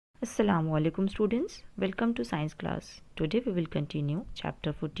Assalamu alaikum students, welcome to science class. Today we will continue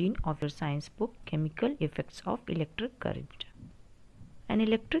chapter 14 of your science book, Chemical Effects of Electric Current. An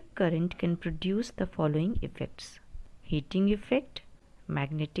electric current can produce the following effects: heating effect,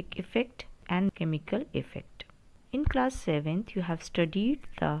 magnetic effect and chemical effect. In class 7th you have studied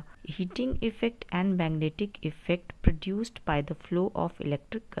the heating effect and magnetic effect produced by the flow of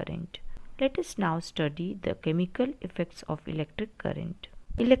electric current. Let us now study the chemical effects of electric current.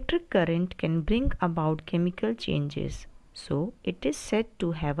 Electric current can bring about chemical changes, so it is said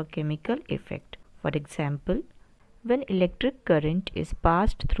to have a chemical effect. For example, when electric current is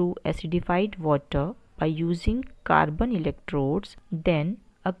passed through acidified water by using carbon electrodes, then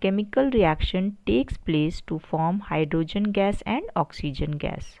a chemical reaction takes place to form hydrogen gas and oxygen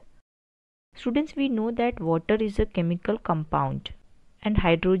gas. Students, we know that water is a chemical compound and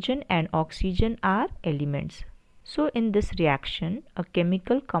hydrogen and oxygen are elements. So in this reaction, a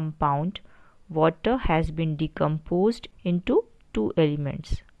chemical compound, water, has been decomposed into two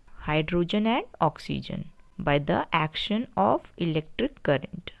elements, hydrogen and oxygen, by the action of electric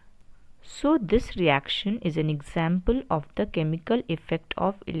current. So this reaction is an example of the chemical effect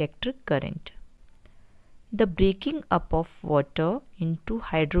of electric current. The breaking up of water into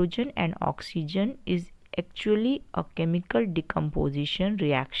hydrogen and oxygen is actually a chemical decomposition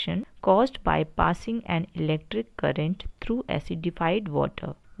reaction caused by passing an electric current through acidified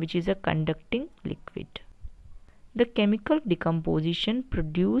water, which is a conducting liquid. The chemical decomposition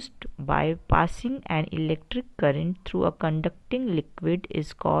produced by passing an electric current through a conducting liquid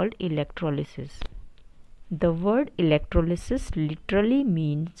is called electrolysis. The word electrolysis literally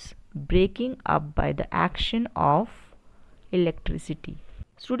means breaking up by the action of electricity.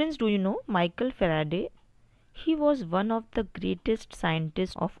 Students, do you know Michael Faraday? He was one of the greatest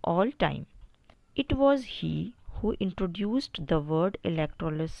scientists of all time. It was he who introduced the word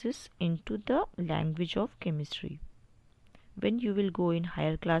electrolysis into the language of chemistry. When you will go in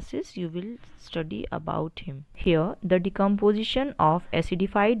higher classes, you will study about him. Here, the decomposition of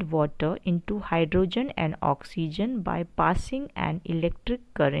acidified water into hydrogen and oxygen by passing an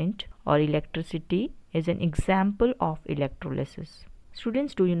electric current or electricity is an example of electrolysis.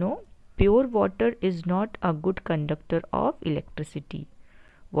 Students, do you know? Pure water is not a good conductor of electricity.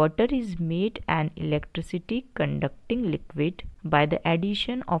 Water is made an electricity conducting liquid by the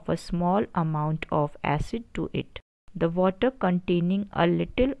addition of a small amount of acid to it. The water containing a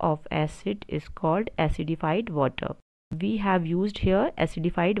little of acid is called acidified water. We have used here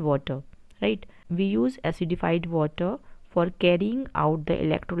acidified water, right? We use acidified water for carrying out the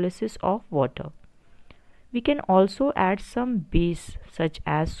electrolysis of water. We can also add some base such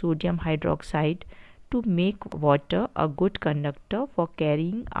as sodium hydroxide to make water a good conductor for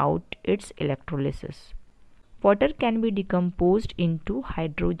carrying out its electrolysis. Water can be decomposed into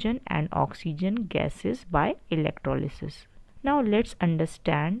hydrogen and oxygen gases by electrolysis. Now let's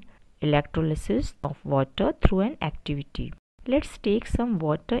understand electrolysis of water through an activity. Let's take some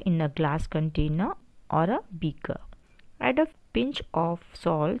water in a glass container or a beaker. Add a pinch of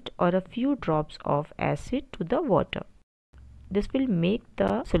salt or a few drops of acid to the water. This will make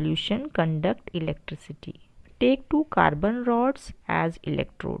the solution conduct electricity. Take two carbon rods as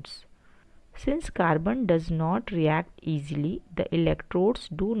electrodes. Since carbon does not react easily, the electrodes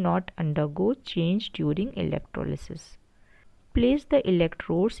do not undergo change during electrolysis. Place the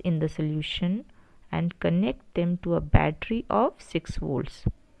electrodes in the solution and connect them to a battery of 6 volts.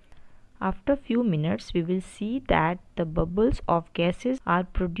 After few minutes, we will see that the bubbles of gases are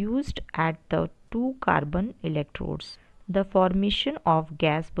produced at the two carbon electrodes. The formation of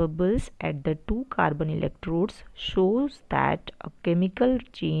gas bubbles at the two carbon electrodes shows that a chemical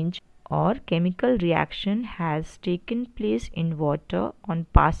change or chemical reaction has taken place in water on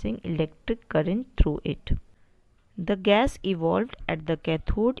passing electric current through it. The gas evolved at the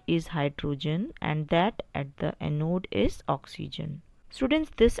cathode is hydrogen and that at the anode is oxygen.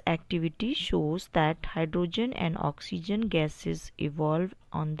 Students, this activity shows that hydrogen and oxygen gases evolve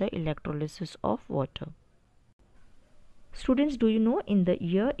on the electrolysis of water. Students, do you know in the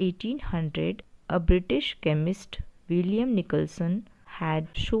year 1800, a British chemist, William Nicholson, had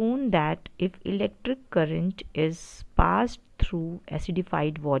shown that if electric current is passed through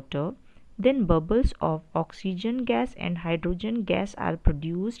acidified water, then bubbles of oxygen gas and hydrogen gas are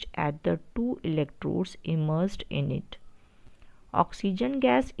produced at the two electrodes immersed in it. Oxygen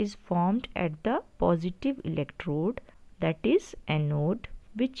gas is formed at the positive electrode, that is anode,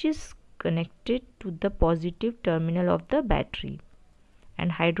 which is connected to the positive terminal of the battery,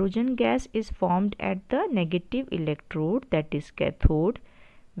 and hydrogen gas is formed at the negative electrode, that is cathode,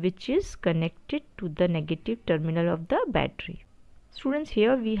 which is connected to the negative terminal of the battery. Students,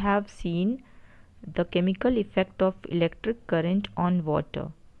 here we have seen the chemical effect of electric current on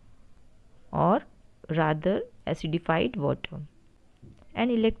water, or rather acidified water. An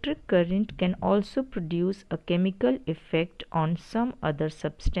electric current can also produce a chemical effect on some other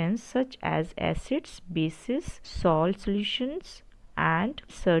substance such as acids, bases, salt solutions, and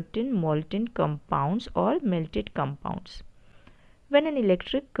certain molten compounds or melted compounds. When an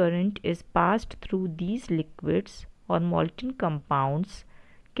electric current is passed through these liquids or molten compounds,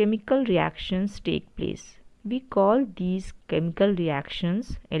 chemical reactions take place. We call these chemical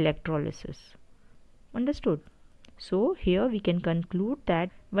reactions electrolysis. Understood? So here we can conclude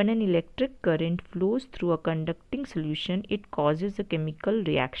that when an electric current flows through a conducting solution, it causes a chemical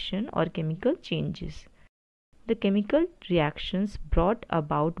reaction or chemical changes. The chemical reactions brought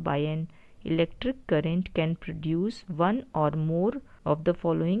about by an electric current can produce one or more of the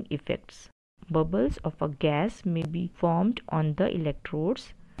following effects. Bubbles of a gas may be formed on the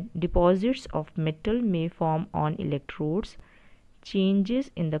electrodes. Deposits of metal may form on electrodes. Changes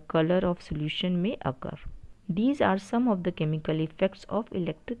in the color of solution may occur. These are some of the chemical effects of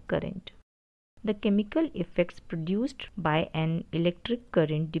electric current. The chemical effects produced by an electric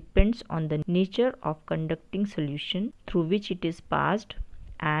current depends on the nature of conducting solution through which it is passed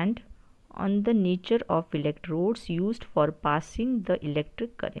and on the nature of electrodes used for passing the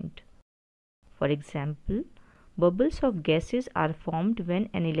electric current. For example, bubbles of gases are formed when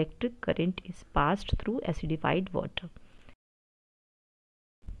an electric current is passed through acidified water.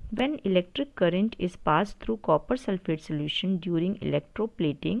 When electric current is passed through copper sulfate solution during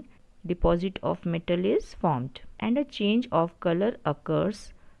electroplating, deposit of metal is formed, and a change of color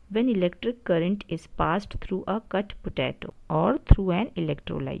occurs when electric current is passed through a cut potato or through an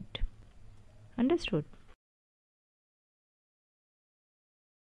electrolyte. Understood?